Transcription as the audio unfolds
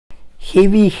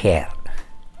heavy hair.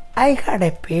 I had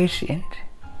a patient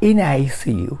in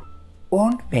ICU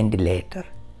on ventilator,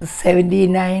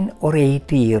 79 or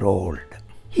 80-year-old.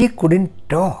 He couldn't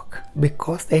talk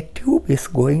because a tube is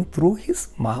going through his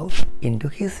mouth into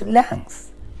his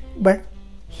lungs. But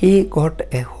he got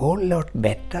a whole lot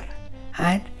better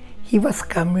and he was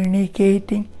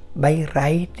communicating by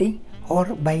writing or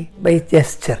by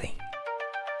gesturing.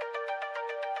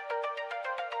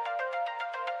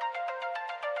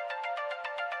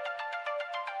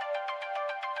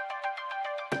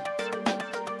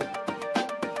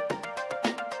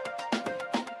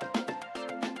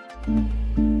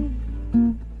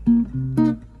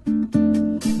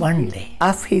 One day,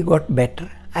 as he got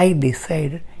better, I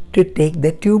decided to take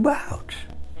the tube out.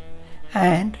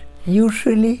 And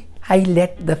usually I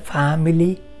let the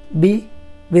family be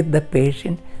with the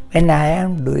patient when I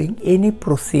am doing any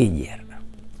procedure.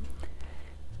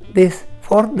 This,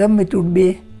 for them, it would be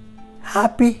a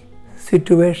happy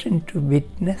situation to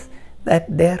witness that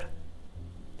their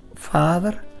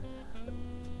father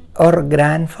or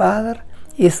grandfather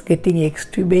is getting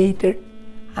extubated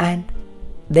and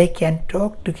they can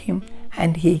talk to him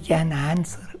and he can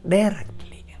answer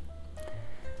directly.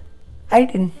 I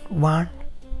didn't want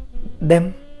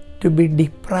them to be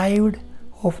deprived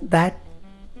of that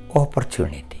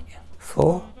opportunity.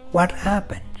 So what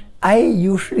happened? I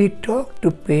usually talk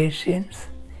to patients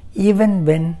even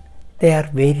when they are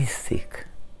very sick.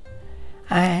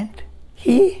 And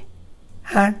he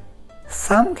had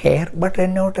some hair but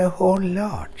not a whole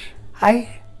lot.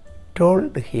 I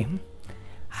told him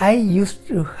I used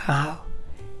to have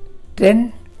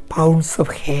 10 pounds of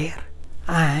hair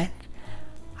and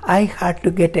I had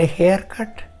to get a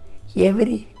haircut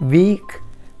every week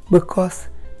because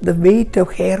the weight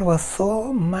of hair was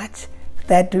so much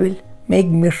that will make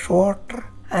me shorter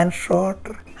and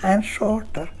shorter and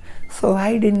shorter. So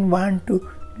I didn't want to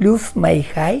lose my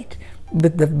height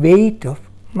with the weight of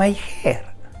my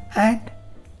hair. And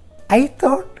I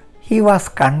thought he was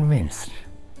convinced,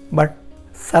 but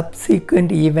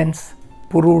subsequent events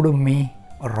proved me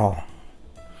wrong.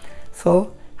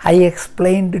 So I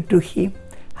explained to him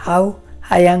how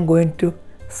I am going to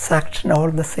suction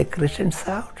all the secretions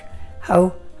out,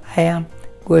 how I am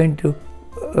going to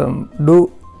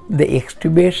do the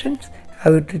extubations,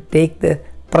 how to take the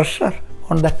pressure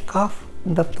on the cough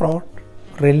in the throat,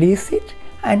 release it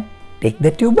and take the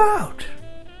tube out.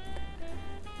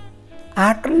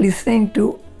 After listening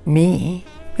to me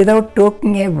without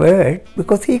talking a word,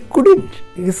 because he couldn't,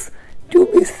 his tube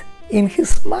is in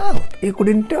his mouth, he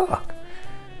couldn't talk,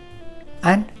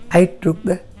 and I took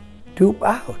the tube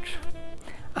out.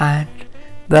 And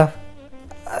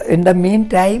in the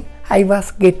meantime I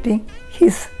was getting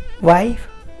his wife,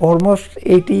 almost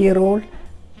 80-year-old,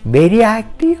 very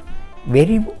active,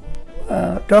 very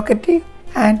talkative,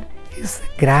 and his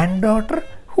granddaughter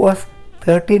who was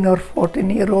 13 or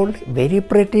 14-year-old, very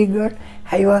pretty girl.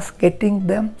 I was getting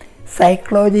them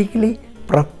psychologically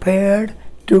prepared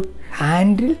to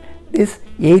handle this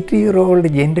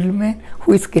 80-year-old gentleman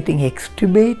who is getting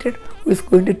extubated, who is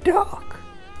going to talk.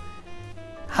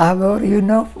 However, you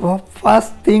know,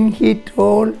 first thing he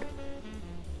told,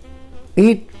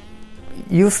 he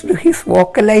used his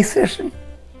vocalization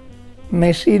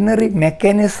machinery,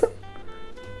 mechanism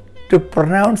to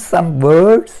pronounce some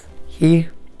words. He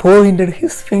pointed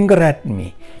his finger at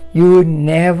me. You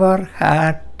never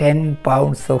had 10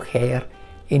 pounds of hair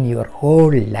in your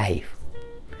whole life.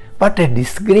 What a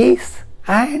disgrace.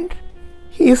 And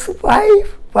his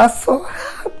wife was so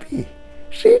happy.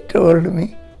 She told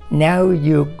me, now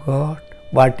you got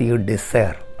what you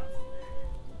deserve.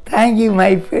 Thank you,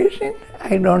 my patient.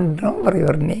 I don't remember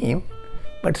your name,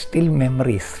 but still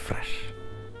memory is fresh.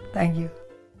 Thank you.